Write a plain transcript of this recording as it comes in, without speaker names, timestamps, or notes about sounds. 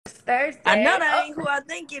I know Thursday. that ain't who I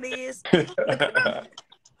think it is. Hey,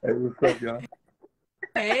 what's up, y'all?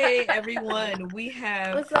 Hey, everyone. We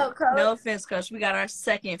have, What's up, Coach? no offense, Coach, we got our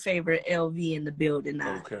second favorite LV in the building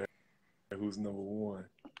now. Okay. Who's number one?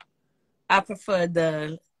 I prefer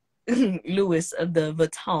the Louis of the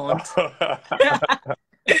Vuitton.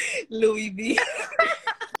 Louis V.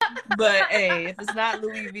 But hey, if it's not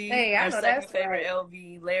Louis V, Hey, I our know second that's favorite right.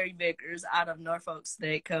 LV, Larry Vickers, out of Norfolk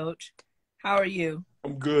State. Coach, how are you?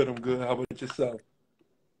 I'm good. How about yourself?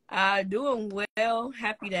 Doing well.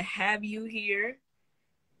 Happy to have you here.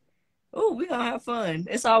 Oh, we're gonna have fun.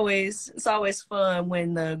 It's always fun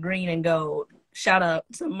when the green and gold. Shout out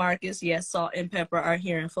to Marcus. Yes, salt and pepper are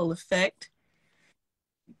here in full effect.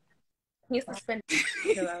 He's suspended.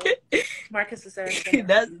 Marcus is there.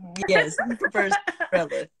 Yes, he prefers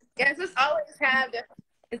umbrella. Yes, it's always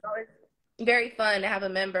very fun to have a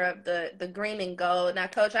member of the green and gold. Now,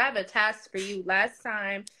 Coach, I have a task for you. Last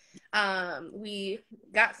time, we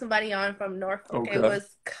got somebody on from Norfolk. Okay. It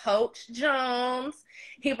was Coach Jones.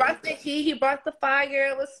 He brought the heat. He brought the fire.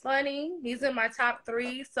 It was funny. He's in my top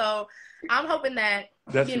 3. So I'm hoping that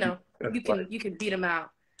you can beat him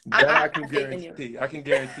out. I can guarantee. I can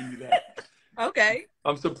guarantee you that. Okay.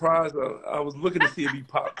 I'm surprised. I was looking to see if he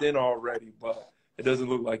popped in already, but it doesn't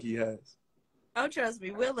look like he has. Oh, trust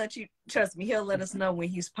me. We'll let you. Trust me. He'll let us know when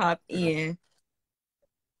he's popped in.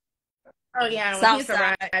 Oh yeah, when he's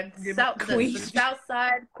arrived. The South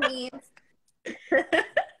Side Queens.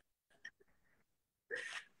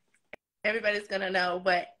 Everybody's gonna know.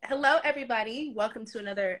 But hello, everybody. Welcome to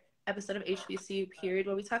another episode of HBCU Period,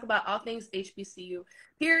 where we talk about all things HBCU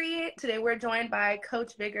period. Today we're joined by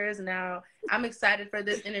Coach Vickers. Now I'm excited for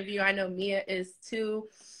this interview. I know Mia is too.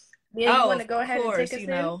 Mia, you want to go ahead and take us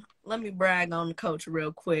in? Let me brag on the coach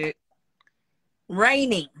real quick.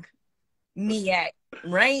 Raining, MEAC,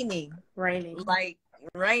 raining like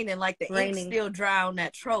the ink still dry on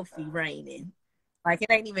that trophy. Raining, like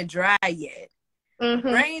it ain't even dry yet. Mm-hmm.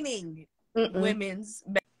 Raining. Women's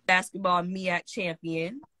basketball MEAC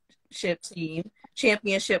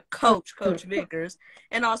championship coach Vickers.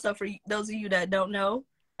 And also for those of you that don't know,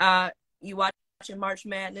 you watching March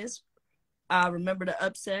Madness, remember the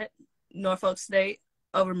upset, Norfolk State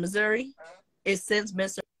over Missouri. It's since been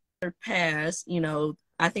surpassed,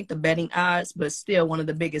 I think the betting odds, but still one of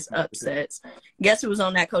the biggest upsets. Guess who was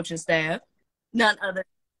on that coaching staff? None other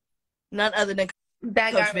than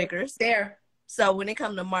Coach Vickers. There. So when it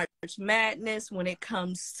comes to March Madness, when it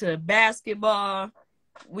comes to basketball,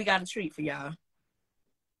 we got a treat for y'all.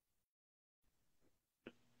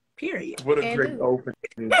 Period. What a great opening.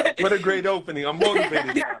 What a great opening. I'm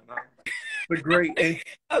motivated now. The great intro.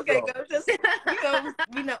 Okay, Coach.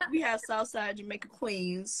 We have Southside Jamaica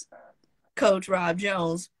Queens coach Rob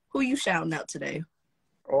Jones. Who you shouting out today?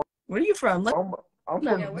 Where are you from? I'm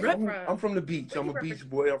from the beach. I'm a beach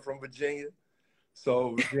boy. I'm from Virginia.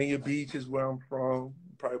 So Virginia Beach is where I'm from.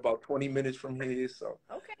 Probably about 20 minutes from here. So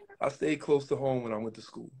I stayed close to home when I went to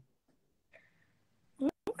school.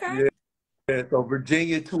 Okay. Yeah, so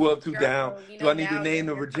Virginia, 2 up, 2 down. Do I need to name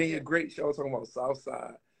the Virginia great show? Talking about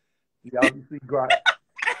Southside. You obviously got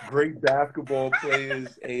great basketball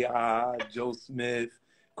players, AI, Joe Smith,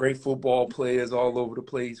 great football players all over the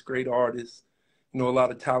place, great artists. A lot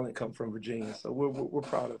of talent come from Virginia. So we're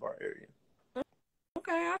proud of our area.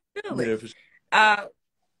 Okay, I feel it. Yeah, for sure.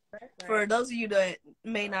 For those of you that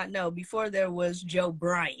may not know, before there was Joe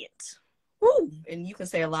Bryant. Woo! And you can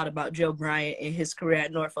say a lot about Joe Bryant and his career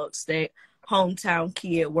at Norfolk State. Hometown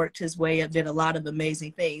kid, worked his way up, did a lot of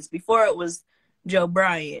amazing things. Before it was Joe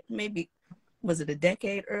Bryant, maybe, was it a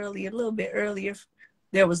decade earlier, a little bit earlier,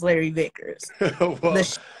 there was Larry Vickers.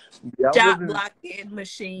 The shot blocking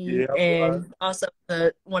machine, and also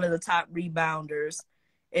one of the top rebounders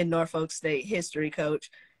in Norfolk State history, Coach.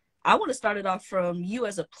 I want to start it off from you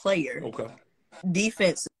as a player. Okay.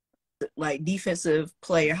 Defensive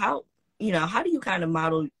player. How do you kind of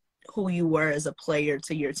model who you were as a player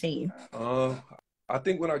to your team? I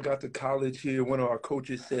think when I got to college here, one of our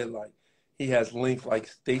coaches said, he has length like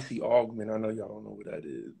Stacey Augmon. I know y'all don't know what that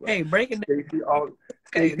is. Hey, break it down.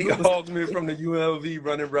 Stacey Augmon from the UNLV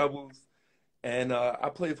running Rebels. And I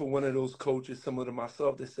played for one of those coaches, similar to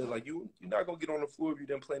myself, that said, you're not going to get on the floor if you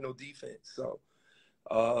didn't play no defense. So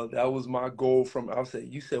that was my goal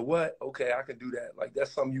you said what? Okay, I can do that.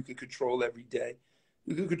 That's something you can control every day.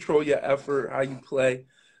 You can control your effort, how you play.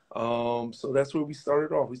 So that's where we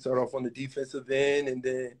started off. We started off on the defensive end, and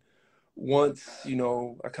then once,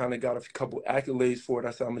 I kind of got a couple accolades for it,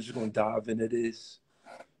 I said, I'm just going to dive into this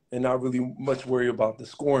and not really much worry about the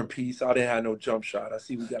scoring piece. I didn't have no jump shot. I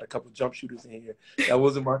see we got a couple jump shooters in here. That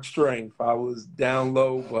wasn't my strength. I was down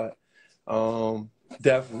low, but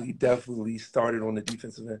Definitely started on the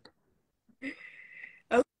defensive end.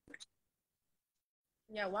 Oh,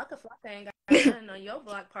 Yeah, Waka Flocka ain't got nothing on your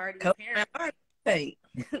block party, Coach, apparently.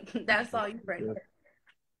 That's all you bring.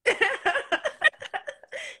 Yeah.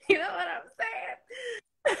 You know what I'm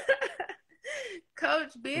saying?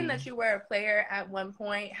 Coach, being that you were a player at one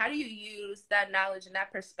point, how do you use that knowledge and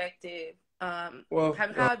that perspective? Well,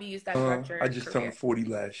 how have you used that throughout your I just career? turned 40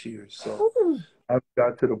 last year, so ooh, I've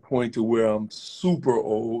got to the point to where I'm super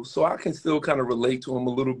old, so I can still kind of relate to him a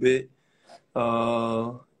little bit.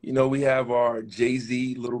 You know, we have our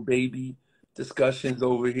Jay-Z little baby discussions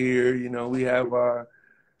over here. You know, we have our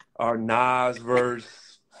Nas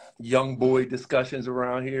verse young boy discussions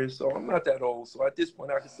around here. So I'm not that old. So at this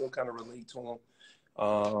point, I can still kind of relate to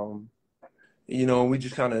him. You know, we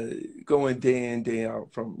just kind of go in, day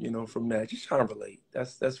out from, you know, from that. Just trying to relate.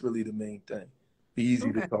 That's really the main thing. Be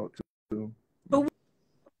easy to okay. talk to. Who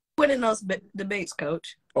winning those debates,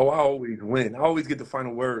 Coach? Oh, I always win. I always get the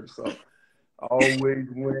final word. So I always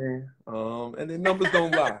win. And then numbers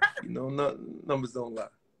don't lie. You know, numbers don't lie.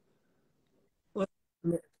 What-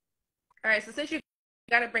 All right, so since you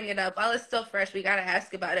got to bring it up, while it's still fresh, we got to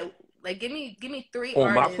ask about it. Like, give me 3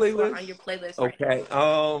 On my artists who are on playlist? your playlist right Okay.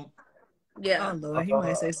 now. Yeah, Oh Lord, he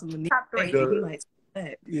might say something. top 3. He might say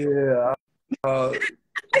that. Yeah.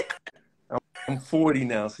 I'm 40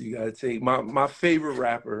 now, so you gotta take my favorite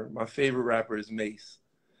rapper. My favorite rapper is Mace.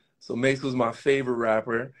 So Mace was my favorite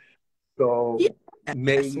rapper. So Yeah,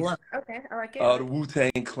 Mace, fluff. Okay, I like it. the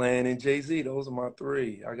Wu-Tang Clan, and Jay-Z. Those are my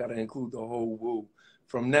 3. I gotta include the whole Wu.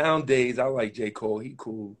 From nowadays, I like J. Cole. He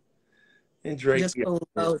cool. And Drake. Just Yeah. cool.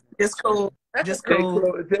 Oh, just cool. That's Just J. cool.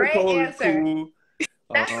 great Cole is answer. cool.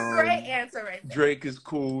 That's a great answer right there. Drake is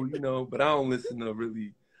cool, you know, but I don't listen to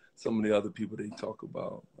really some of the other people they talk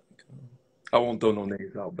about. Like, I won't throw no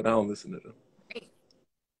names out, but I don't listen to them.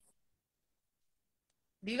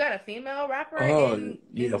 Do you got a female rapper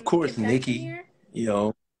Yeah, of course, contention Nicki. here? You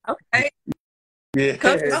know, Okay. yeah,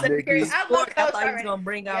 Coach said Nicki. I love sport. I Coach thought he was already. gonna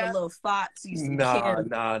bring out a little Fox. You see Nah,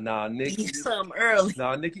 Kim Nicki. eat something early.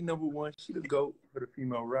 Nah, Nicki number 1. She the GOAT for the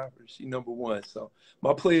female rappers. She number 1. So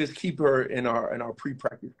my players keep her in our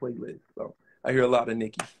pre-practice playlist. So I hear a lot of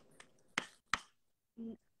Nicki.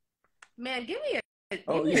 Man, give me a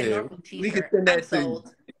Norfolk We can t-shirt. send I'm that to you.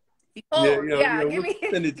 sold. Behold, Yeah, give we'll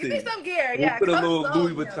send it to me you. some gear. We'll Yeah, put a Coach little sold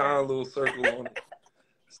Louis me on Vuitton that. little circle on it,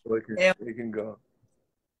 so it can go.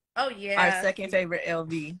 Oh Our yeah. second favorite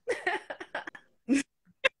LV.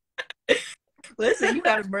 Listen, you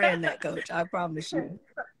got to brand that, Coach. I promise you.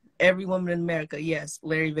 Every woman in America, yes,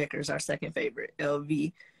 Larry Vickers, our second favorite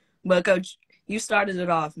LV. But Coach, you started it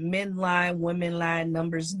off. Men lie, women lie,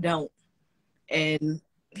 numbers don't. And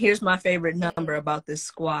here's my favorite number about this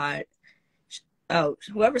squad. Oh,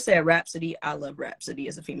 whoever said Rhapsody, I love Rhapsody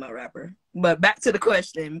as a female rapper. But back to the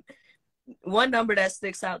question. One number that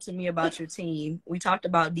sticks out to me about your team, we talked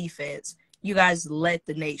about defense. You guys led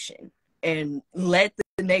the nation. And led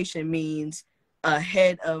the nation means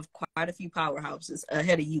ahead of quite a few powerhouses,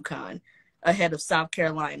 ahead of UConn, ahead of South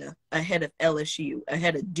Carolina, ahead of LSU,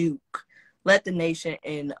 ahead of Duke. Led the nation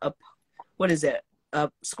in a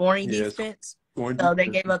scoring defense. So they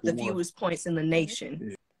gave up the fewest points in the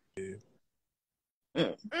nation.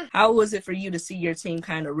 How was it for you to see your team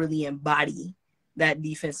kind of really embody that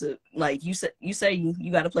defensive? Like you say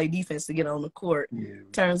you got to play defense to get on the court. Yeah.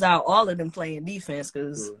 Turns out all of them playing defense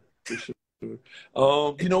because. For sure.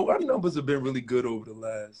 You know, our numbers have been really good over the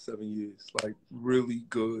last 7 years. Like really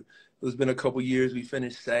good. There's been a couple years we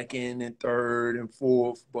finished second and third and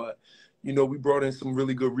fourth, but you know we brought in some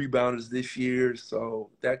really good rebounders this year, so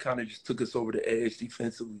that kind of just took us over the edge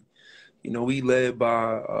defensively. You know, we led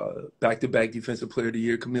by back-to-back Defensive Player of the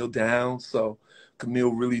Year, Camille Downs. So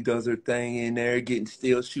Camille really does her thing in there, getting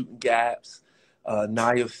steals, shooting gaps.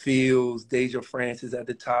 Nia Fields, Deja Francis at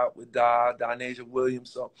the top with Donasia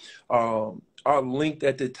Williams. So our length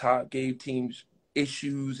at the top gave teams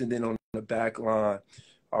issues. And then on the back line,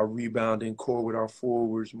 our rebounding core with our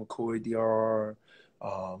forwards, McCoy, DR,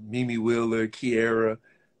 Mimi Wheeler, Kiera,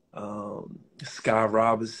 Sky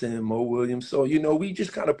Robinson, Mo Williams. So, you know, we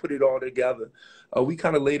just kind of put it all together. We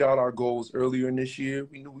kind of laid out our goals earlier in this year.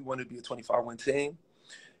 We knew we wanted to be a 25-win team.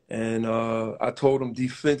 And I told them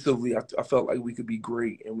defensively, I felt like we could be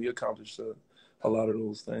great, and we accomplished a lot of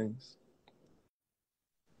those things.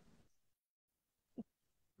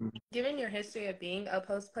 Given your history of being a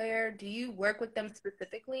post player, do you work with them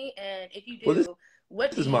specifically? And if you do,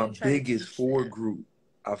 what do this is you my try to biggest teach forward them? group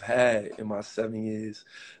I've had in my 7 years.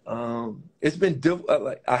 It's been difficult.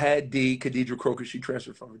 Like I had Khadijah Croker, she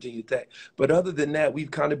transferred from Virginia Tech. But other than that,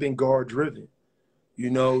 we've kind of been guard driven.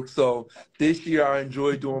 So this year I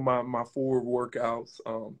enjoyed doing my forward workouts.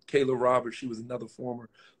 Kayla Roberts, she was another former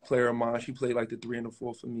player of mine. She played like the 3 and the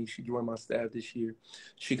 4 for me. She joined my staff this year.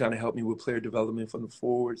 She kind of helped me with player development from the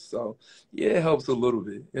forwards. So yeah, it helps a little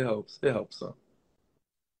bit. It helps. It helps some.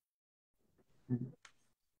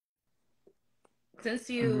 Since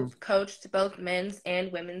Mm-hmm. you've coached both men's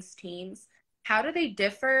and women's teams, how do they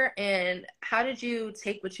differ, and how did you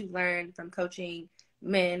take what you learned from coaching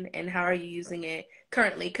men, and how are you using it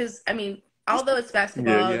currently? Because, I mean, although it's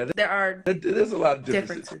basketball, Yeah. there are There's a lot of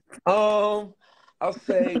differences. differences. I'll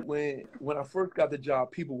say when I first got the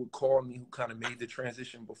job, people would call me who kind of made the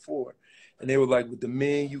transition before, and they were like, "With the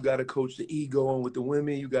men, you got to coach the ego, and with the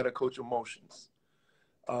women, you got to coach emotions."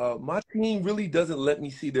 My team really doesn't let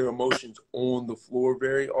me see their emotions on the floor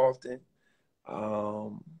very often.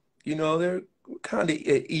 Um, they're kind of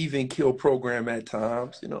an even kill program at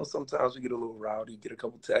times. Sometimes we get a little rowdy, get a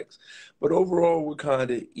couple texts, but overall we're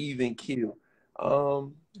kind of even kill.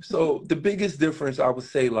 So the biggest difference I would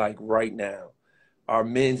say, like right now, our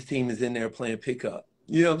men's team is in there playing pickup.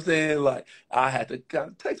 You know what I'm saying? Like I had to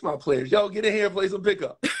kind of text my players, yo, get in here and play some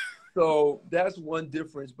pickup. So that's one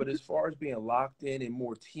difference. But as far as being locked in and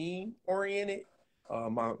more team oriented,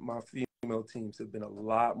 my female teams have been a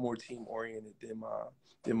lot more team oriented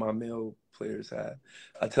than my male players have.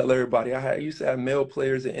 I tell everybody I used to have male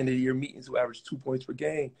players at end of the year meetings who averaged 2 points per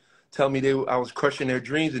game, tell me I was crushing their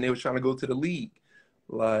dreams and they were trying to go to the league.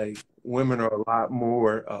 Like women are a lot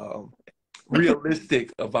more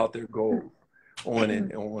realistic about their goals on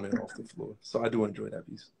and off the floor. So I do enjoy that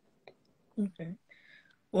piece. Okay.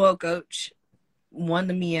 Well, Coach, won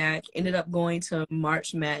the MEAC, ended up going to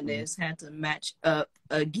March Madness, had to match up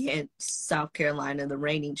against South Carolina, the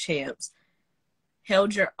reigning champs.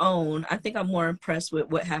 Held your own. I think I'm more impressed with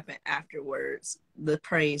what happened afterwards. The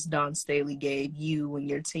praise Dawn Staley gave you and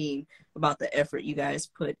your team about the effort you guys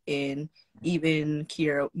put in. Even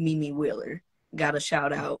Kira Mimi Wheeler got a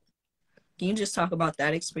shout out. Can you just talk about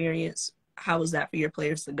that experience? How was that for your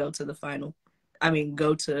players to go to the final?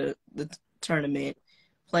 Go to the tournament,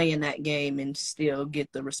 play in that game, and still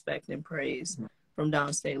get the respect and praise from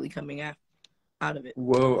Dawn Staley coming out of it?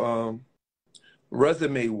 Well,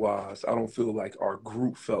 resume-wise, I don't feel like our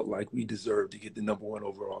group felt like we deserved to get the #1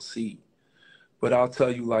 overall seed. But I'll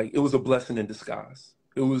tell you, like, it was a blessing in disguise.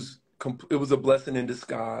 It was a blessing in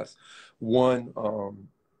disguise. One,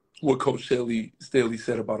 what Coach Staley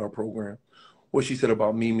said about our program, what she said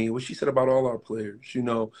about Mimi, what she said about all our players.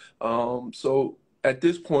 So at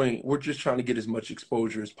this point, we're just trying to get as much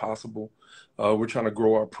exposure as possible. We're trying to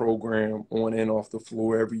grow our program on and off the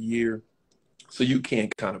floor every year. So you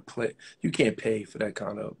can't pay for that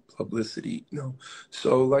kind of publicity.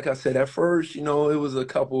 So like I said, at first, it was a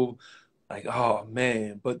couple like, oh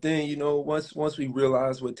man. But then, once we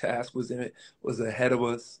realized what task was ahead of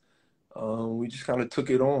us, we just kind of took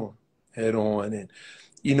it on head on. And,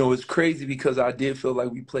 it's crazy because I did feel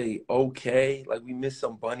like we played okay. Like we missed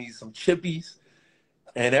some bunnies, some chippies.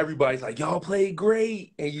 And everybody's like, y'all played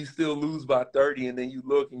great. And you still lose by 30. And then you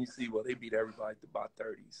look and you see, well, they beat everybody by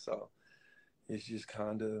 30. So it's just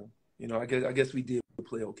kind of, I guess we did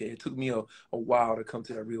play okay. It took me a while to come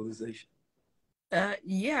to that realization.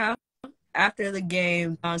 Yeah. After the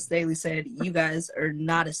game, Dawn Staley said, you guys are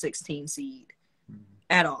not a 16 seed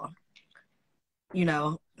at all.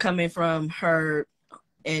 Coming from her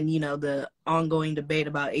and, the ongoing debate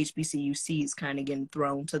about HBCU seeds kind of getting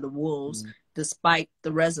thrown to the wolves, despite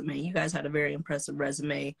the resume. You guys had a very impressive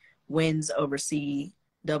resume, wins over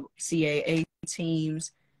CAA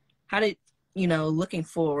teams. Looking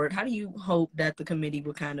forward, how do you hope that the committee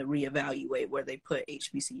will kind of reevaluate where they put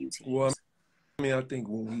HBCU teams? Well, I think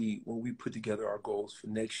when we put together our goals for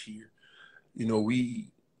next year,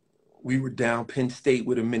 we were down Penn State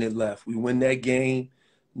with a minute left. We win that game.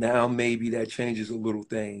 Now maybe that changes a little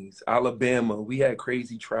things. Alabama, we had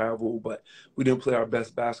crazy travel, but we didn't play our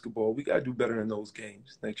best basketball. We got to do better in those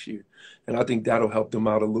games next year. And I think that'll help them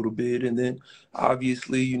out a little bit. And then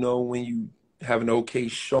obviously, when you have an okay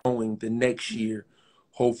showing the next year,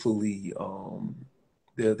 hopefully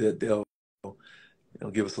they'll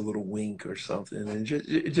give us a little wink or something and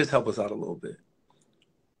just help us out a little bit.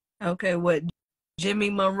 Okay, what Jimmy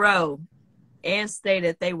Monroe and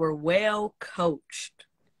stated they were well coached.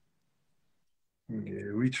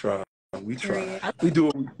 Yeah, we try. We do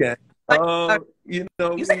what we can. I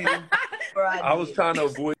was trying to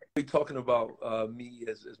avoid talking about me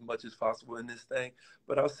as much as possible in this thing,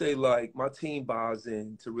 but I'll say like my team buys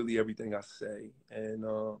into really everything I say, and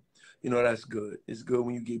that's good. It's good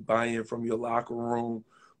when you get buy-in from your locker room,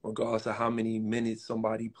 regardless of how many minutes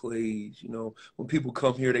somebody plays. You know, when people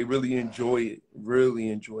come here, they really enjoy it, really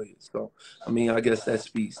enjoy it. So, I mean, I guess that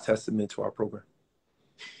speaks testament to our program.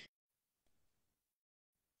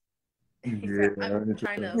 Yeah, I'm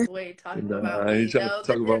trying to avoid talking about I me. ain't trying to No, talk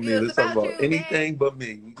this about me. interview is Let's talk about about you, anything gang. but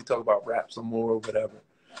me. We can talk about rap some more or whatever.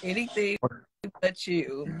 Anything but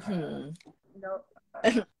you. No.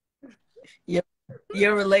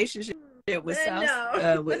 Your relationship with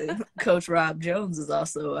No. with Coach Rob Jones is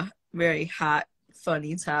also a very hot,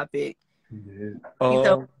 funny topic. Yeah. He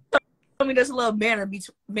told me there's a little banter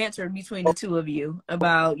between the two of you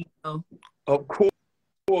about, you know. Of course.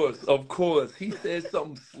 He said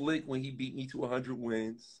something slick when he beat me to 100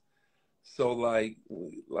 wins. So like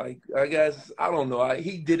I guess I don't know.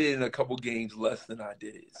 He did it in a couple games less than I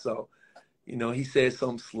did it. So you know, he said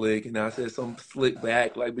something slick, and I said something slick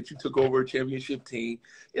back, like, but you took over a championship team.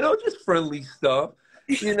 You know, just friendly stuff.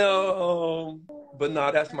 You know, but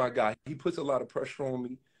nah, that's my guy. He puts a lot of pressure on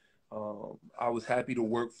me. I was happy to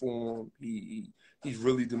work for him. He's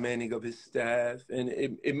really demanding of his staff, and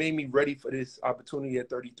it made me ready for this opportunity at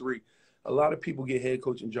 33. A lot of people get head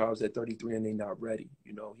coaching jobs at 33 and they're not ready.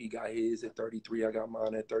 You know, he got his at 33. I got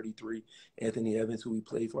mine at 33. Anthony Evans, who he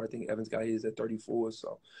played for, I think Evans got his at 34.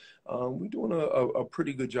 So we're doing a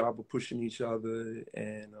pretty good job of pushing each other.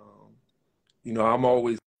 And, you know, I'm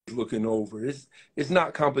always looking over. It's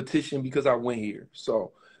not competition because I went here.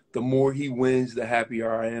 So the more he wins, the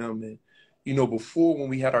happier I am. And, you know, before when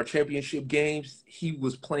we had our championship games, he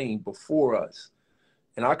was playing before us.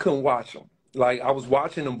 And I couldn't watch him. Like I was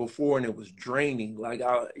watching them before and it was draining. Like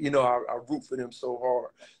I root for them so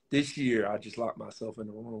hard. This year I just locked myself in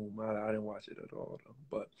the room. I didn't watch it at all though.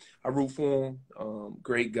 But I root for him.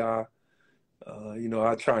 Great guy. You know,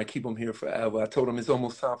 I try and keep him here forever. I told him it's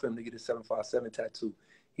almost time for him to get a 757 tattoo.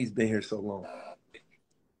 He's been here so long.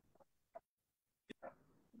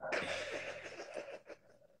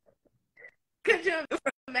 Could you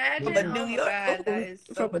imagine? From a New York. God, that is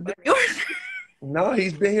so from a funny. New York. No,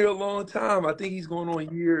 he's been here a long time. I think he's going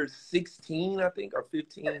on year 16, I think, or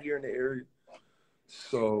 15 here in the area.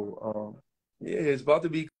 So, yeah, it's about to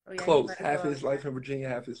be close. Half his life in Virginia,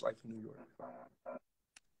 half his life in New York.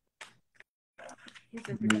 He's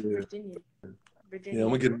in Virginia. Yeah, I'm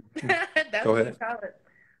gonna get him. That's Go what ahead. you call it.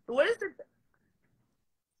 What is it?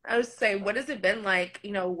 I was saying, what has it been like,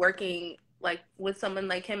 you know, working like with someone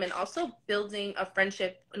like him and also building a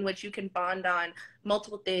friendship in which you can bond on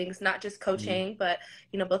multiple things, not just coaching, but,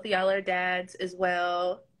 you know, both of y'all are dads as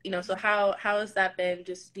well. You know, so how has that been,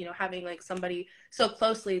 just, you know, having like somebody so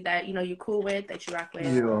closely that, you know, you're cool with, that you rock with,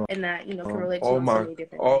 and that, you know, can relate to on so many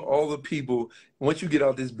different things. All the people, once you get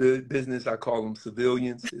out this business, I call them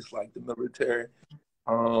civilians. It's like the military.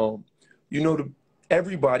 You know,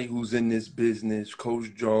 everybody who's in this business,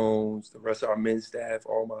 Coach Jones, the rest of our men's staff,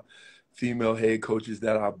 all my female head coaches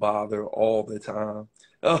that I bother all the time.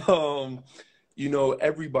 You know,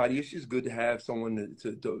 everybody, it's just good to have someone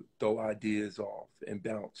to throw ideas off and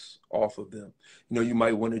bounce off of them. You know, you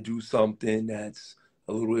might want to do something that's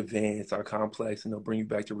a little advanced or complex, and they'll bring you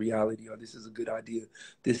back to reality, or this is a good idea,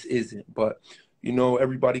 this isn't. But, you know,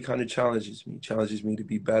 everybody kind of challenges me to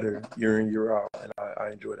be better year in, year out, and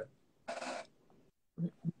I enjoy that.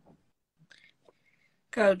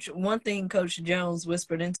 Coach, one thing Coach Jones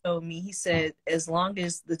whispered and told me, he said, as long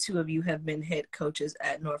as the two of you have been head coaches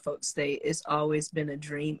at Norfolk State, it's always been a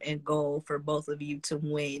dream and goal for both of you to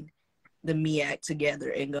win the MEAC together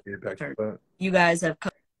and go back to back. You guys have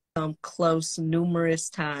come close numerous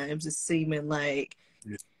times. It's seeming like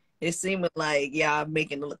I'm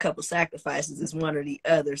making a couple sacrifices. It's one or the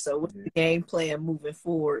other. So what's the game plan moving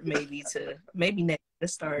forward? Maybe next to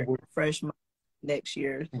start freshman next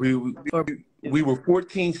year. We were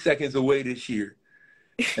 14 seconds away this year.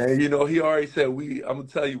 And, you know, he already said, I'm going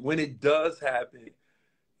to tell you, when it does happen,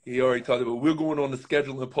 he already talked about, we're going on the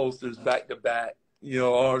scheduling posters back to back, you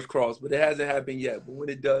know, arms crossed. But it hasn't happened yet. But when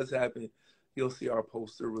it does happen, you'll see our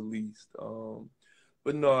poster released.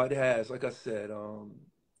 But no, it has. Like I said,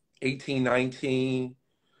 18, 19,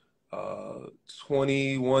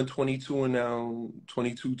 21, 22, and now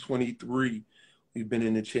 22, 23. We've been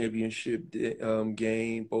in the championship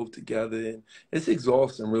game both together, and it's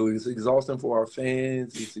exhausting, really. It's exhausting for our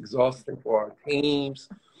fans. It's exhausting for our teams.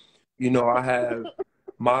 You know, I have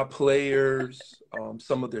my players,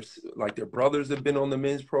 some of their brothers have been on the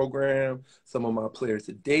men's program. Some of my players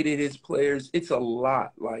have dated his players. It's a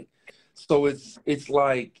lot. So it's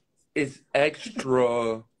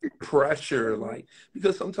extra pressure,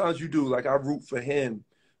 because sometimes you do, I root for him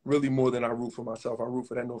really more than I root for myself. I root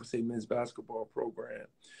for that Norfolk State men's basketball program.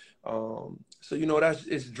 So, you know,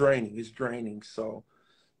 it's draining. It's draining. So,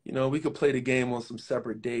 you know, we could play the game on some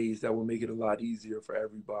separate days that will make it a lot easier for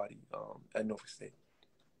everybody at Norfolk State.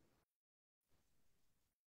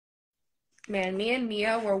 Man, me and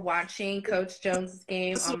Mia were watching Coach Jones's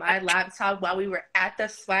game on my laptop while we were at the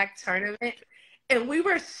SWAC tournament, and we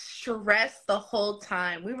were stressed the whole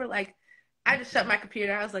time. We were like, I just shut my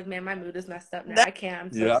computer. I was like, man, my mood is messed up now. I can't.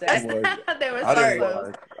 I'm so upset. They were so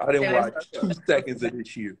close. I didn't watch 2 seconds of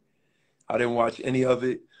this year. I didn't watch any of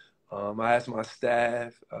it. I asked my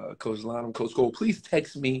staff, Coach Lynham, Coach Cole, please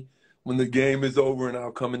text me when the game is over and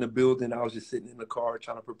I'll come in the building. I was just sitting in the car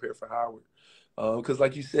trying to prepare for Howard. Because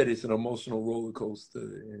like you said, it's an emotional roller coaster.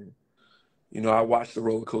 And, you know, I watched the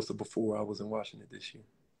roller coaster before. I wasn't watching it this year.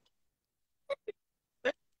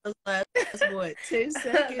 Last, what, 10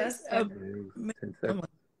 seconds? 10 seconds. I'm like,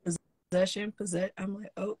 possession.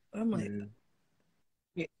 I'm like,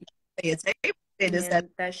 yeah.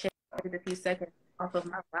 That shit a few seconds off of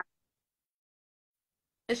my life.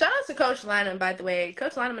 And shout out to Coach Lynham, by the way.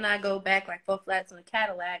 Coach Lynham and I go back like 4 flats on a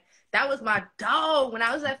Cadillac. That was my dog. When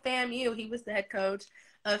I was at FAMU, he was the head coach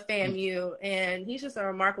of FAMU, and he's just a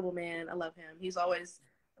remarkable man. I love him. He's always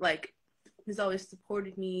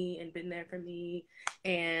supported me and been there for me.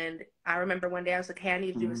 And I remember one day I was like, hey, I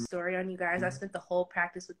need to do a story on you guys. I spent the whole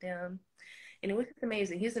practice with them. And it was just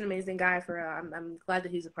amazing. He's an amazing guy. I'm glad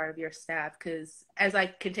that he's a part of your staff, because as I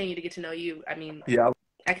continue to get to know you, I mean,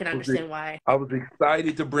 I can understand why. I was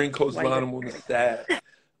excited to bring Coach Lynham on the staff.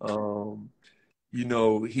 You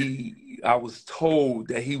know, I was told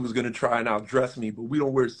that he was going to try and outdress me, but we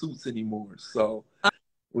don't wear suits anymore. So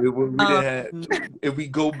we didn't have, if we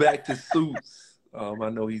go back to suits, I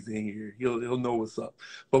know he's in here. He'll know what's up.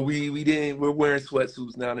 But we're wearing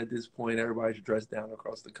sweatsuits now at this point. Everybody's dressed down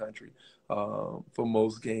across the country for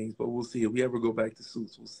most games. But we'll see. If we ever go back to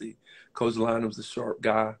suits, we'll see. Coach Lynham's a sharp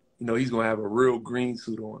guy. You know, he's going to have a real green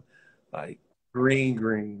suit on, like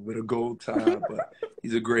green with a gold tie. But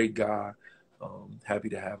he's a great guy. Happy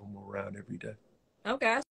to have him around every day.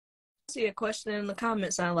 Okay. I see a question in the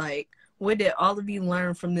comments. I like, what did all of you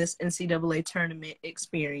learn from this NCAA tournament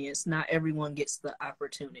experience? Not everyone gets the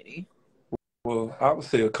opportunity. Well, I would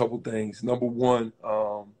say a couple things. Number one,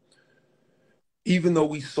 even though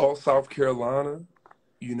we saw South Carolina,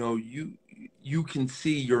 you know, you can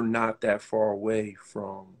see you're not that far away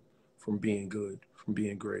from being good, from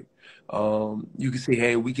being great. You can say,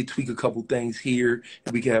 hey, we could tweak a couple things here,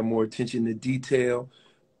 and we can have more attention to detail.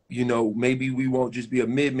 You know, maybe we won't just be a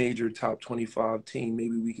mid-major top 25 team.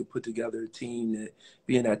 Maybe we could put together a team that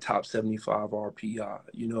be in that top 75 RPI,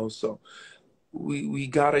 you know. So we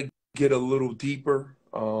got to get a little deeper.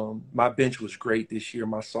 My bench was great this year.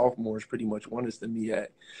 My sophomores pretty much won us than me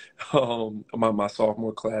at my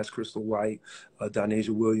sophomore class. Crystal White, Donasia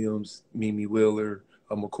Williams, Mimi Wheeler,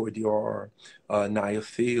 McCoy Diarra, Nia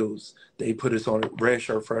Fields. They put us on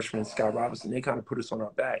redshirt freshman Sky Robinson. They kind of put us on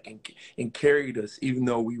our back and carried us, even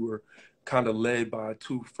though we were kind of led by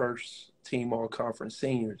 2 first-team all-conference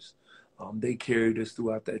seniors. They carried us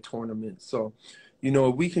throughout that tournament. So, you know,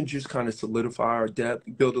 if we can just kind of solidify our depth,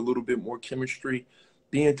 build a little bit more chemistry,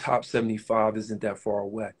 being top 75 isn't that far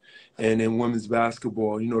away. And in women's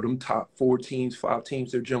basketball, you know, them top 4 teams, 5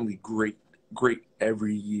 teams, they're generally great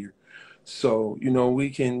every year. So, you know,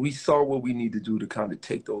 we saw what we need to do to kind of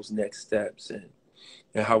take those next steps and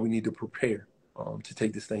how we need to prepare to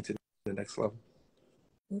take this thing to the next level.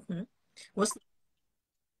 Mm-hmm.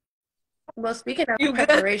 Well, speaking of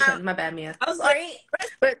preparation, my bad, Mia. I was sorry,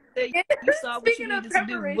 but you saw what you needed to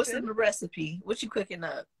do. What's in the recipe? What you cooking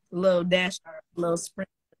up? A little dash, a little spring.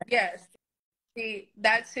 Yes, see,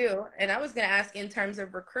 that too. And I was going to ask in terms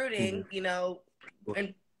of recruiting, you know,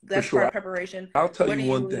 and that's part of preparation. I'll tell you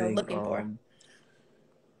one thing. Looking for?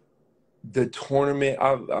 The tournament,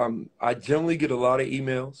 I generally get a lot of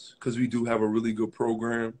emails because we do have a really good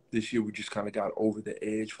program. This year we just kind of got over the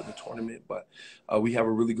edge for the tournament, but we have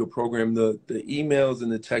a really good program. The emails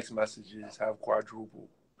and the text messages have quadrupled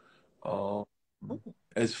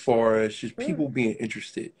as far as just people being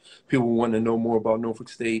interested. People want to know more about Norfolk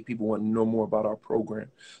State. People want to know more about our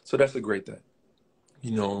program. So that's a great thing.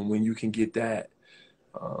 You know, and when you can get that,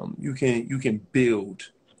 you can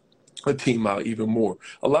build a team out even more.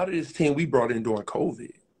 A lot of this team we brought in during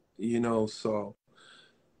COVID, you know, so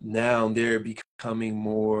now they're becoming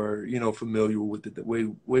more, you know, familiar with the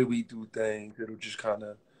way we do things. It'll just kind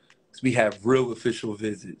of, we have real official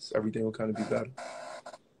visits. Everything will kind of be better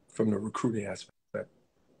from the recruiting aspect.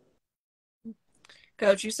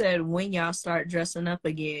 Coach, you said when y'all start dressing up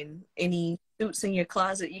again, any suits in your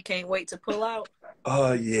closet you can't wait to pull out?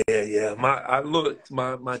 Yeah.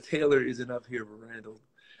 My tailor isn't up here,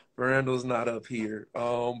 Randall's not up here.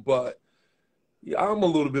 But yeah, I'm a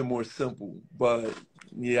little bit more simple. But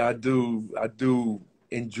Yeah, I do. I do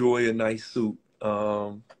enjoy a nice suit.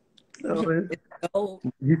 No, man. Oh,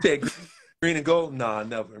 You said green and gold? Nah,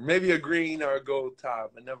 never. Maybe a green or a gold tie,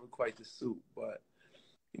 but never quite the suit. But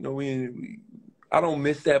you know, I don't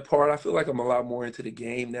miss that part. I feel like I'm a lot more into the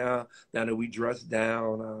game now. Now that we dress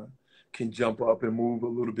down, can jump up and move a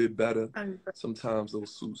little bit better. Sometimes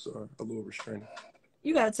those suits are a little restraining.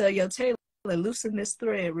 you gotta tell your tailor loosen this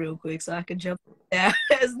thread real quick so I can jump down.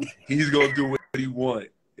 He's gonna do what he want.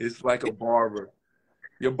 It's like a barber.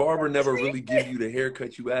 Your barber never really give you the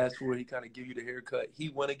haircut you asked for. He kind of give you the haircut he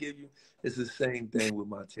want to give you. It's the same thing with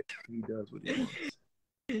my tailor. He does what he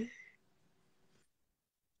wants.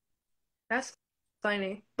 That's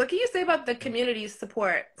funny. What can you say about the community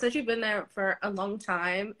support since you've been there for a long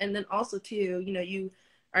time, and then also too, you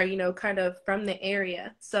are kind of from the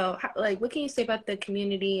area. So like, what can you say about the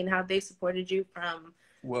community and how they supported you from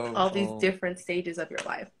all these different stages of your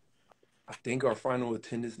life? I think our final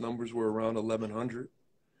attendance numbers were around 1,100.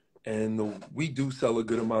 And we do sell a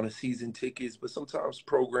good amount of season tickets, but sometimes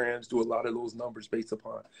programs do a lot of those numbers based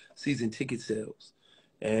upon season ticket sales.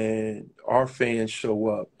 And our fans show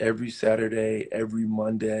up every Saturday, every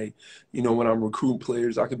Monday. You know, when I'm recruiting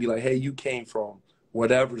players, I could be like, hey, you came from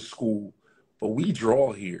whatever school, but we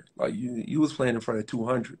draw here. Like you was playing in front of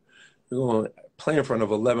 200. We're going to play in front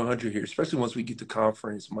of 1,100 here, especially once we get to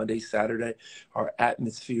conference Monday, Saturday. Our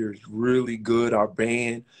atmosphere is really good. Our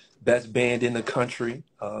band, best band in the country,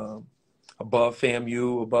 above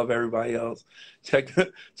FAMU, above everybody else. Check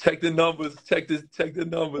the numbers. Check the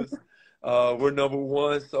numbers. We're number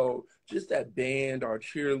one. So just that band, our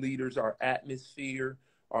cheerleaders, our atmosphere,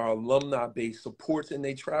 our alumni base supports, and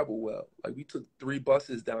they travel well. Like we took 3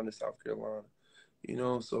 buses down to South Carolina,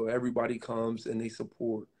 so everybody comes and they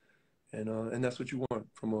support. And that's what you want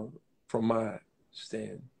from my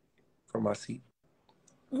stand, from my seat.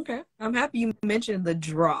 Okay. I'm happy you mentioned the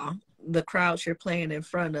draw, the crowds you're playing in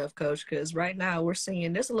front of, Coach, because right now we're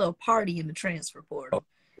seeing there's a little party in the transfer portal.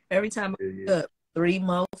 Every time I look up, 3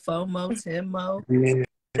 mo, 4 mo, 10 mo. Yeah.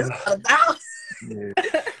 There's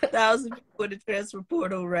 1,000 people in the transfer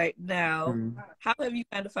portal right now. Mm-hmm. How have you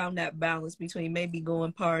kind of found that balance between maybe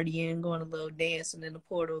going partying, going a little dancing in the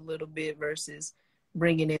portal a little bit versus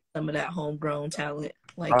bringing in some of that homegrown talent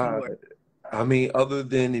like you were? I mean, other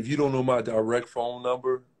than if you don't know my direct phone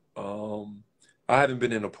number, I haven't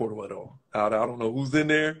been in the portal at all. I don't know who's in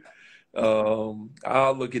there.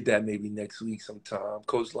 I'll look at that maybe next week sometime.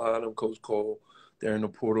 Coach Lionel, Coach Cole, they're in the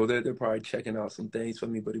portal. They're probably checking out some things for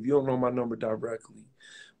me. But if you don't know my number directly,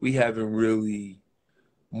 we haven't really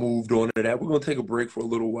moved on to that. We're going to take a break for a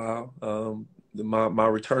little while. My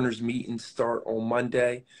returners meetings start on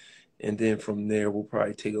Monday. And then from there, we'll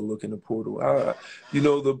probably take a look in the portal.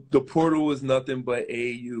 The portal is nothing but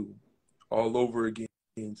AAU all over again.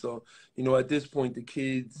 So, at this point, the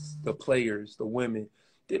kids, the players, the women,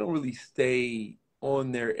 they don't really stay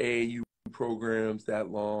on their AAU programs that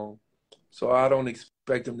long. So I don't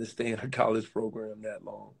expect them to stay in a college program that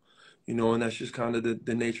long. And that's just kind of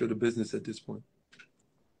the nature of the business at this point.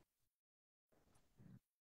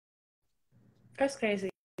 That's crazy.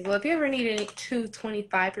 Well, if you ever need any 2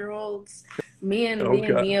 25-year-olds, me and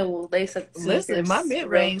Mia will lace up. Listen, my mid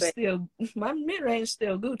range still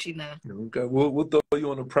Gucci now. Okay, we'll throw you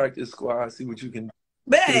on the practice squad. See what you can.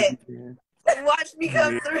 Bet. Watch me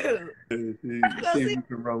come through. See if you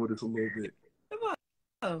can run with us a little bit. Come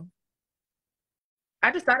on.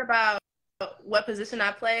 I just thought about what position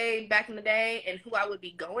I played back in the day and who I would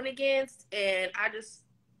be going against, and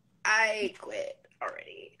I quit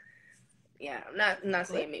already. Yeah, I'm not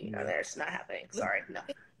saying maybe no, it's not happening. Sorry, no,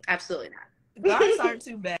 absolutely not. Guards aren't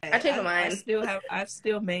too bad. I changed my mind. I've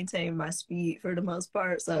still maintained my speed for the most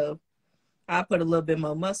part, so I put a little bit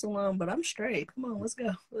more muscle on, but I'm straight. Come on, let's go,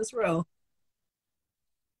 let's roll.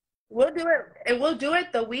 We'll do it, and we'll do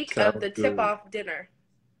it the week of the tip-off dinner.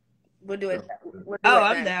 We'll do it.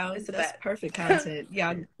 I'm down. That's perfect content.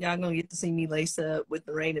 Y'all gonna get to see me lace up with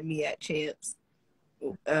the Rain and me at champs.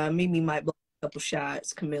 Mimi might blow a couple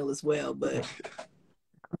shots, Camille as well, but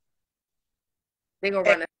they gonna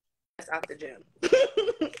run us out the gym.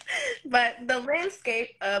 But the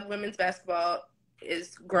landscape of women's basketball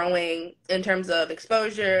is growing in terms of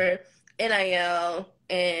exposure, NIL,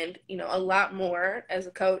 and a lot more. As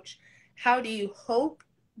a coach, how do you hope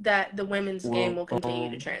that the women's game will continue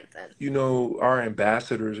to transcend? Our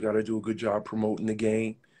ambassadors got to do a good job promoting the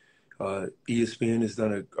game. ESPN has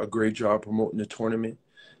done a great job promoting the tournament.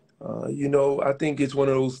 I think it's one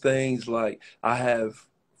of those things, like, I have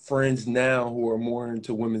friends now who are more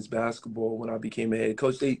into women's basketball. When I became a head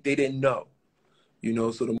coach, they didn't know. You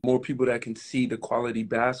know, so the more people that can see the quality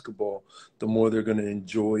basketball, the more they're going to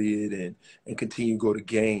enjoy it and continue to go to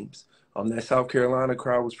games. That South Carolina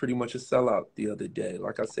crowd was pretty much a sellout the other day.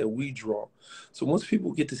 Like I said, we draw. So once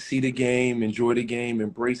people get to see the game, enjoy the game,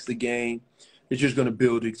 embrace the game, it's just going to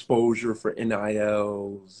build exposure for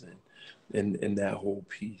NILs and that whole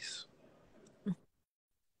piece.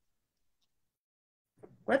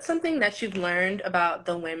 What's something that you've learned about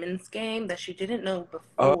the women's game that you didn't know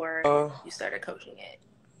before you started coaching it?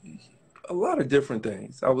 A lot of different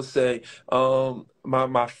things. I would say one of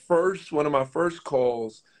my first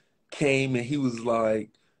calls came and he was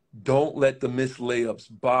like, "Don't let the missed layups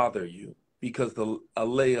bother you because a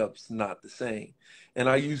layup's not the same." And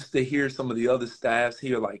I used to hear some of the other staffs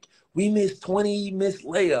here like, "We missed 20 missed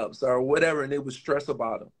layups or whatever," and they would stress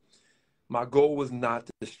about them. My goal was not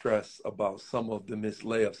to stress about some of the missed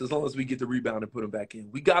layups. As long as we get the rebound and put them back in,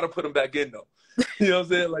 we got to put them back in though. You know what I'm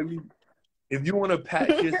saying? Like if you want to patch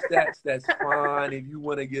your stats, that's fine. If you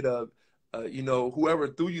want to get whoever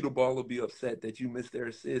threw you the ball will be upset that you missed their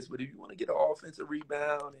assist. But if you want to get an offensive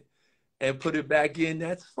rebound and put it back in,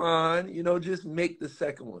 that's fine. You know, just make the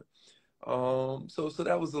second one. So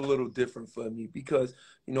that was a little different for me because,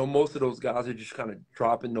 you know, most of those guys are just kind of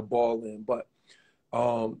dropping the ball in. But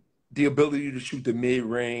the ability to shoot the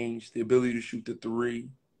mid-range, the ability to shoot the three.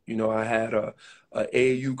 You know, I had a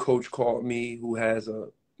AAU coach called me who has a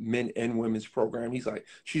men and women's program. He's like,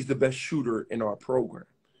 she's the best shooter in our program.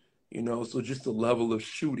 You know, so just the level of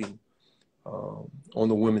shooting on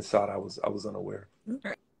the women's side, I was unaware.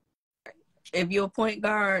 If you're a point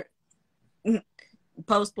guard,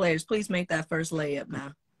 post players, please make that first layup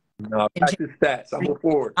now. No, patch your stats. I'm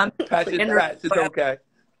forward. Patch your stats. It's okay.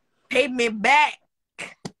 Pay me back.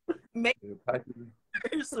 Make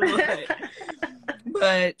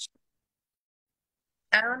but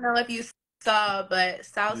I don't know if you saw, but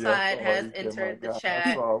Southside has entered the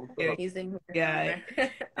chat. He's in here.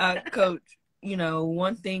 Coach, you know,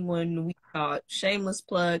 one thing when we thought, shameless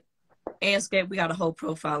plug, Anscape, we got a whole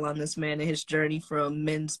profile on this man and his journey from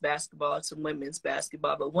men's basketball to women's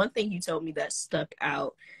basketball. But one thing you told me that stuck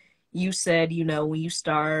out, you said, you know, when you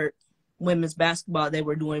start women's basketball, they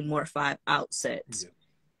were doing more 5-out sets. Yeah.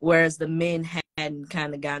 Whereas the men hadn't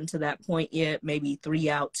kind of gotten to that point yet, maybe 3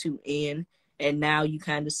 out, 2 in. And now you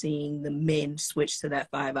kind of seeing the men switch to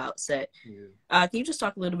that 5-out set. Yeah. Can you just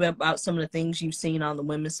talk a little bit about some of the things you've seen on the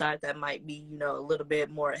women's side that might be, you know, a little bit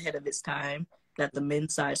more ahead of its time that the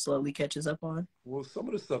men's side slowly catches up on? Well, some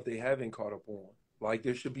of the stuff they haven't caught up on. Like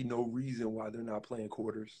there should be no reason why they're not playing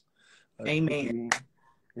quarters. Amen.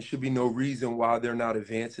 There should be no reason why they're not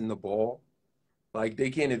advancing the ball. Like they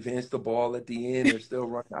can't advance the ball at the end. They're still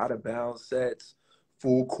running out of bounds sets,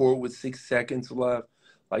 full court with 6 seconds left.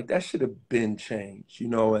 Like that should have been changed, you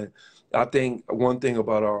know. And I think one thing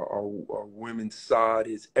about our women's side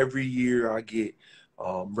is every year I get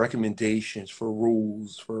recommendations for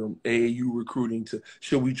rules for AAU recruiting to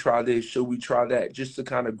should we try this, should we try that, just to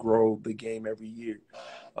kind of grow the game every year.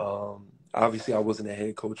 Obviously, I wasn't a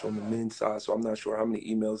head coach on the men's side, so I'm not sure how many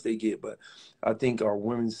emails they get, but I think our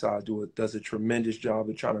women's side does a tremendous job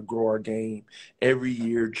of trying to grow our game every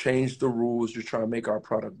year, change the rules, just try to make our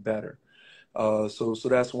product better. So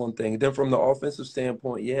that's one thing. Then from the offensive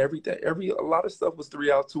standpoint, yeah, a lot of stuff was 3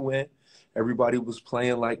 out, 2 in. Everybody was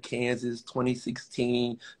playing like Kansas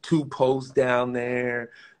 2016, 2 posts down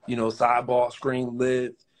there, you know, side ball screen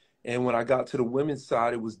lift. And when I got to the women's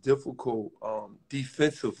side, it was difficult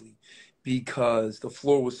defensively because the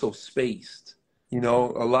floor was so spaced. You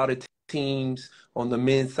know, a lot of teams on the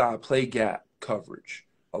men's side play gap coverage.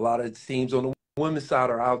 A lot of teams on the women's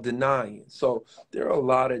side are out denying. So there are a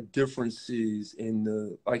lot of differences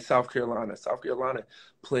in like South Carolina. South Carolina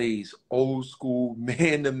plays old school,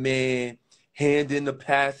 man-to-man, hand in the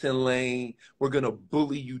passing lane. We're going to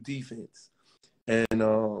bully you defense.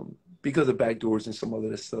 And because of backdoors and some of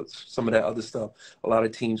that other stuff, a lot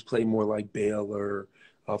of teams play more like Baylor,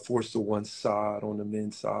 force to one side on the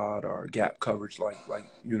men's side, or gap coverage like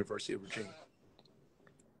University of Virginia.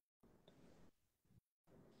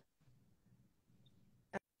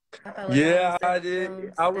 Yeah, I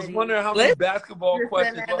did. I was wondering how many basketball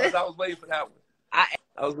questions was. I was waiting for that one. I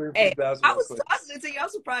was waiting for the basketball question. I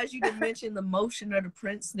was surprised you didn't mention the motion of the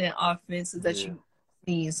Princeton offenses that you've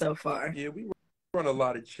seen so far. Yeah, we run a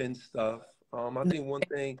lot of chin stuff. I think one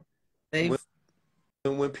thing,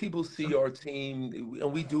 when people see our team,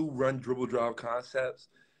 and we do run dribble drive concepts,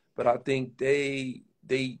 but I think they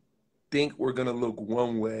think we're going to look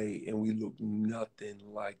one way, and we look nothing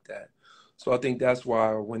like that. So I think that's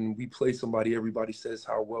why when we play somebody, everybody says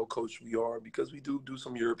how well coached we are, because we do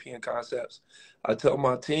some European concepts. I tell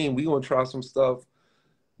my team, we're going to try some stuff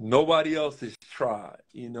nobody else has tried.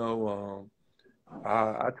 You know,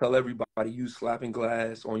 I tell everybody use Slapping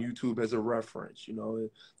Glass on YouTube as a reference. You know,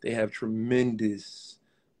 they have tremendous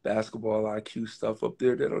basketball IQ stuff up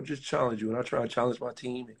there that'll just challenge you. And I try and challenge my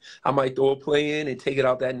team. I might throw a play in and take it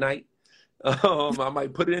out that night. I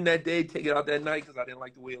might put it in that day, take it out that night because I didn't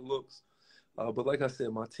like the way it looks. But like I said,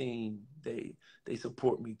 my team, they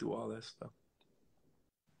support me through all that stuff.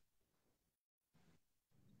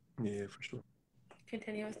 Yeah, for sure.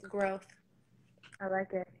 Continuous growth. I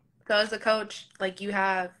like it. So as a coach, like you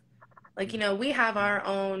have, like, you know, we have our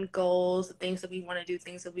own goals, things that we want to do,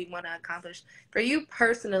 things that we want to accomplish. For you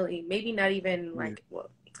personally, maybe not even like,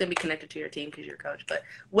 well, it's going to be connected to your team because you're a coach, but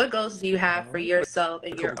what goals do you have for yourself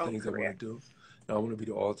and your own things career? I want to do. I want to be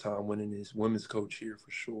the all-time winningest women's coach here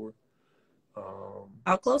for sure.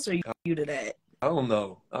 How close are you to that? I don't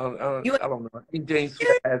know. I don't know. I think James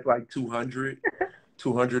Sweat has like 200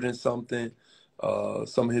 and something.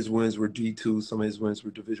 Some of his wins were D2. Some of his wins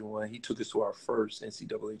were Division I. He took us to our first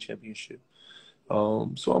NCAA championship.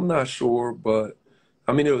 So I'm not sure, but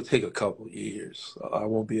I mean, it'll take a couple years. I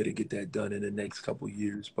won't be able to get that done in the next couple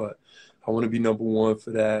years, but I want to be number one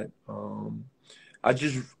for that. I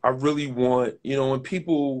really want, you know,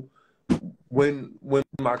 when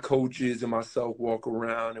my coaches and myself walk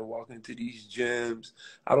around and walk into these gyms,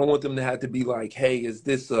 I don't want them to have to be like, hey, is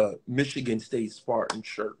this a Michigan State Spartan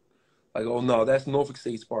shirt? Like, oh no, that's Norfolk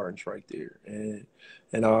State Spartans right there. And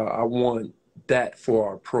I want that for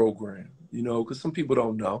our program, you know, because some people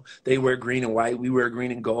don't know. They wear green and white, we wear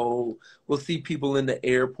green and gold. We'll see people in the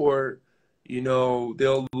airport, you know,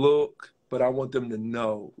 they'll look, but I want them to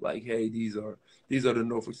know, like, hey, these are the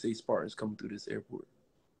Norfolk State Spartans coming through this airport.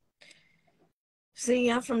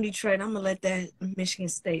 See, I'm from Detroit. I'm gonna let that Michigan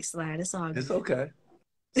State slide. It's all good. It's okay.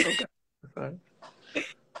 It's okay. It's all right.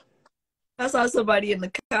 I saw somebody in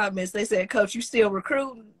the comments. They said, "Coach, you still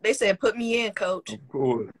recruiting?" They said, "Put me in, Coach." Of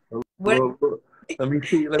course. Look. Let me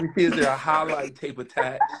see. Is there a highlight tape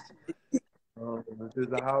attached? If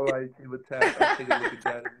there's a highlight tape attached, I'll take a look at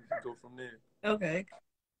that and we can go from there. Okay.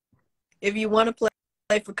 If you want to play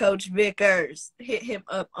for Coach Vickers, hit him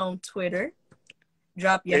up on Twitter.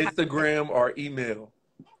 Drop your Instagram or email.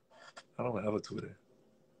 I don't have a Twitter.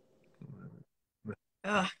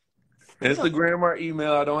 Instagram or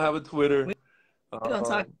email. I don't have a Twitter. We're gonna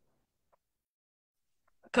talk.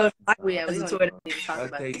 Coach, we don't need to talk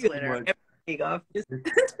about Twitter.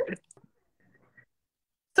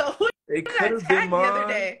 So it could have been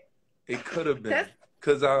mine. It could have been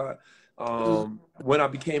because when I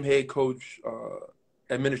became head coach,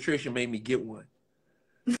 administration made me get one.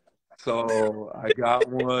 So I got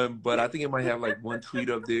one, but I think it might have like one tweet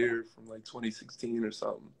up there from like 2016 or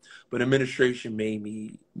something. But administration made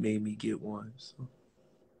me get one. So.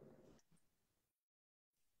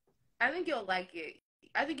 I think you'll like it.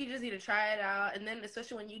 I think you just need to try it out, and then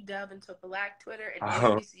especially when you delve into Black Twitter and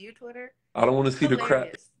HBCU Twitter. I don't want to see the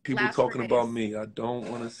crap people talking about me. I don't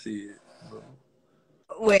want to see it. Bro.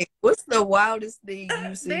 Wait, what's the wildest thing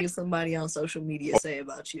you see somebody on social media say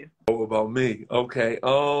about you? Oh, about me? Okay.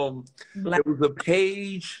 There was a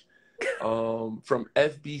page from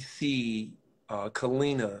FBC,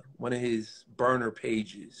 Kalina, one of his burner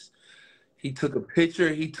pages. He took a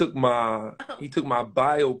picture. He took my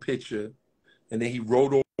bio picture, and then he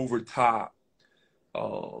wrote over top.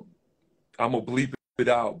 I'm gonna bleep it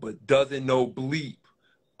out, but doesn't know bleep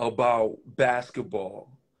about basketball.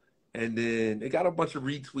 And then it got a bunch of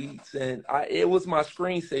retweets, and it was my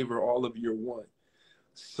screensaver all of year one.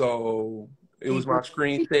 So it was my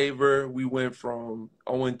screensaver. We went from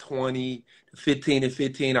 0-20 to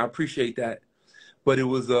 15-15. I appreciate that. But it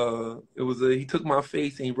was he took my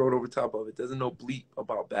face and he wrote over top of it. Doesn't know bleep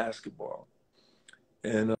about basketball.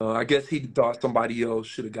 And I guess he thought somebody else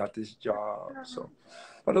should have got this job. So,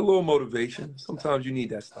 but a little motivation. Sometimes you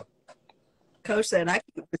need that stuff. Coach said,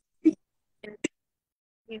 You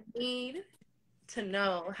need to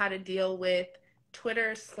know how to deal with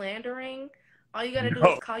Twitter slandering. All you gotta do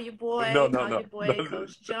is call your boy,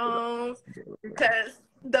 Coach Jones, because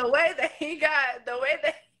the way that he got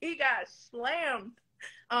slammed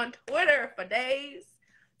on Twitter for days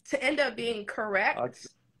to end up being correct.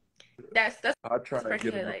 That's I try to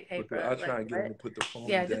get him. Like, hey, I try and get him to put the phone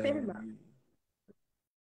down. Just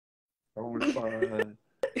don't respond.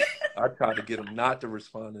 I try to get him not to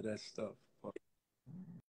respond to that stuff.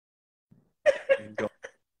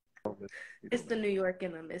 It's the New York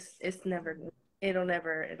in them. It'll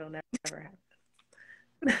never happen.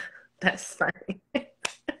 That's funny.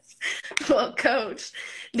 Well, Coach,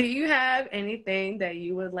 do you have anything that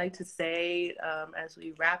you would like to say as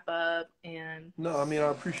we wrap up and No, I mean,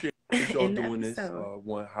 I appreciate y'all in the doing this. episode?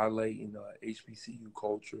 One, highlighting HBCU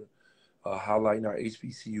culture, highlighting our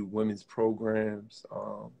HBCU women's programs.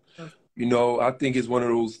 I think it's one of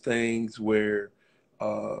those things where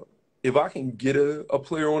uh, if I can get a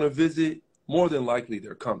player on a visit, more than likely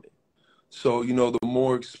they're coming. So, the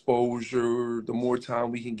more exposure, the more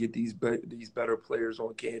time we can get these better players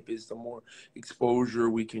on campus, the more exposure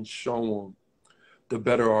we can show them, the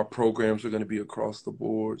better our programs are going to be across the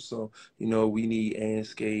board. So, we need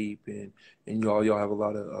Anscape and y'all have a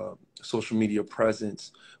lot of social media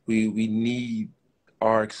presence. We need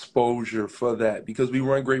our exposure for that because we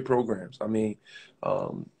run great programs. I mean,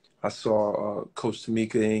 I saw Coach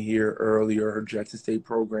Tamika in here earlier. Her Jackson State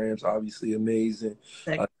programs, obviously amazing.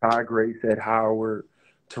 Ty Grace at Howard,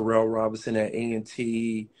 Terrell Robinson at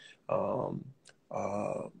A&T, Funchies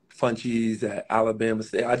at Alabama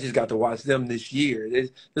State. I just got to watch them this year.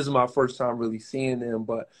 This is my first time really seeing them.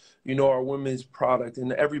 But, our women's product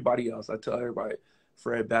and everybody else, I tell everybody,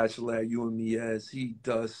 Fred Batchelor at UMES, he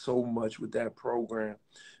does so much with that program.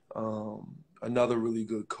 Another really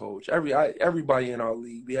good coach. Everybody in our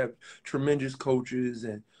league, we have tremendous coaches,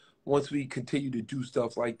 and once we continue to do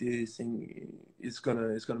stuff like this, and it's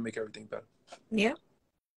gonna make everything better. Yeah.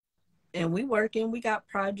 And we working, we got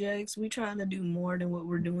projects, we trying to do more than what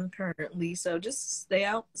we're doing currently. So just stay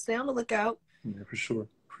on the lookout. Yeah, for sure.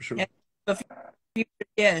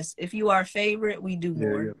 If you are favorite, we do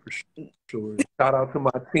more. Yeah, for sure. Shout out to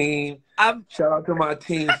my team. Shout out to my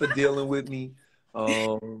team for dealing with me.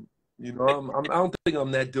 I don't think I'm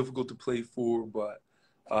that difficult to play for, but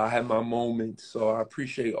I have my moments, so I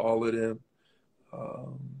appreciate all of them.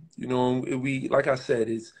 We, like I said,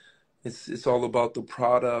 it's all about the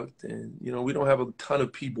product, and we don't have a ton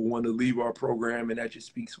of people want to leave our program, and that just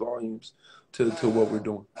speaks volumes to what we're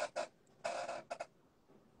doing.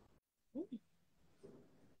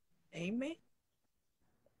 Amen.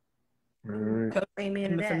 All right. Coach,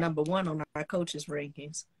 amen for number 1 on our coaches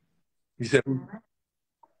rankings. You said, move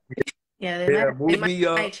me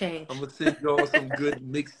up. I'm gonna send y'all some good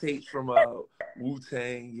mixtapes from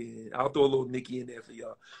Wu-Tang, and I'll throw a little Nicki in there for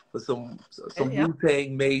y'all. For some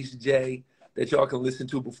Wu-Tang, Mace J that y'all can listen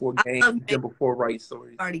to before games and before Right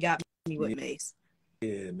Stories. Already got me with Mace.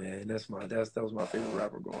 Yeah, man, that was my favorite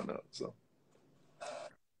rapper growing up. So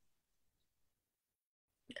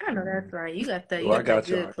I know that's right. You got that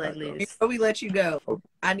good playlist. Before we let you go,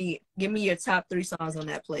 give me your top 3 songs on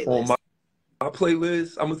that playlist. On my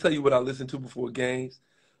playlist, I'm gonna tell you what I listen to before games.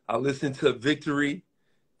 I listen to Victory,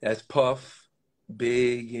 that's Puff,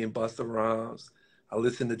 Big, and Busta Rhymes. I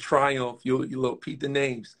listen to Triumph. You repeat the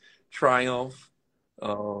names. Triumph,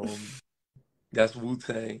 that's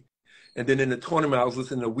Wu-Tang. And then in the tournament, I was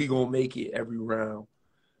listening to We Gonna Make It every round.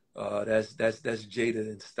 That's Jada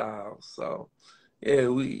and Styles. So yeah,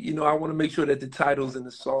 I want to make sure that the titles and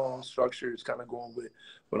the song structure is kind of going with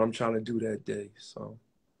what I'm trying to do that day. So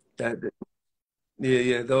that's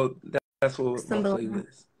what my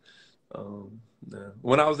playlist.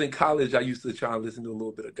 When I was in college, I used to try and listen to a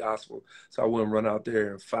little bit of gospel, so I wouldn't run out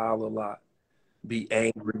there and foul a lot, be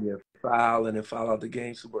angry and foul, and then foul out the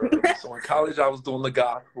game super early. So in college, I was doing the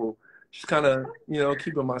gospel, just kind of,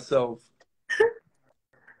 keeping myself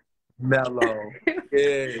mellow.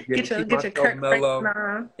 Keep myself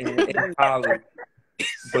mellow in college.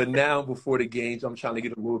 But now, before the games, I'm trying to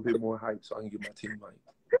get a little bit more hype so I can get my team hype.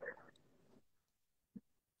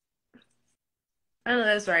 I know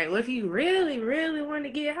that's right. Well, if you really, really want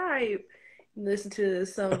to get hype, listen to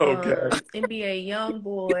some NBA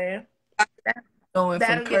YoungBoy. Going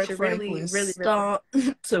from Kirk Franklin Stomp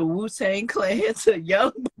to Wu-Tang Clan to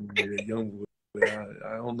YoungBoy. Yeah, YoungBoy.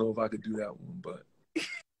 I don't know if I could do that one, but.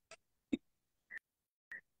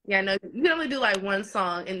 Yeah, no, you can only do like one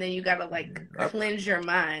song, and then you gotta cleanse your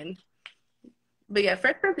mind. But yeah,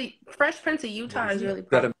 Fresh Prince of Utah is really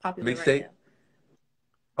popular right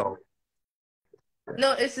now. Oh.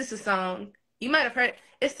 No, it's just a song. You might have heard.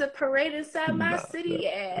 It's the parade inside my city.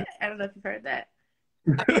 Yeah, I don't know if you've heard that.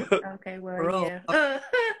 Okay, well, yeah.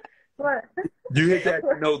 What? You hit that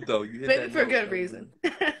note though. You hit maybe that for good reason.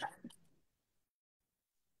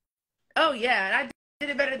 Oh yeah, and I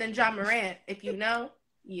did it better than John Morant. If you know,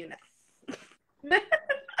 you know.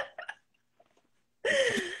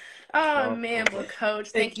 Oh man, well,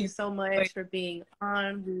 Coach, thank you so much for being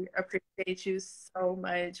on. We appreciate you so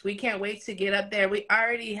much. We can't wait to get up there. We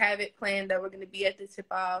already have it planned that we're going to be at the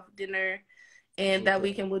tip-off dinner, and that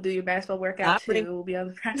weekend we'll do your basketball workout too. We'll be on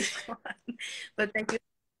the practice squad. But thank you.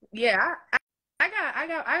 Yeah, I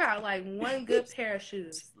got like one good pair of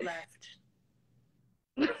shoes left.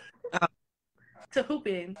 to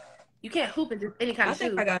hooping. You can't hoop in just any kind I of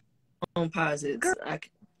think shoe. I got my own posits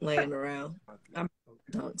laying around. I'm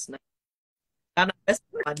dunks now. I know that's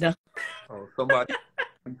my dunk. Oh, somebody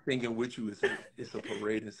thinking with you it's a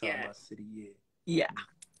parade inside my city. Yeah.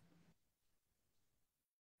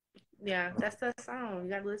 Yeah, that's the song. You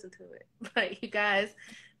gotta listen to it. But you guys,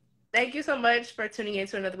 thank you so much for tuning in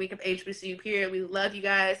to another week of HBCU Period. We love you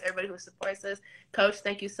guys, everybody who supports us. Coach,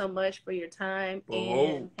 thank you so much for your time.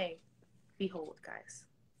 Whoa. And hey, behold, guys.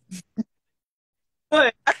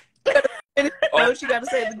 What? Coach, you gotta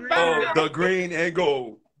say the green. Oh, the green and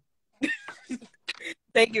gold.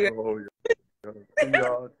 Thank you. Oh, yeah. See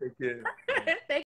y'all. Take care. Thank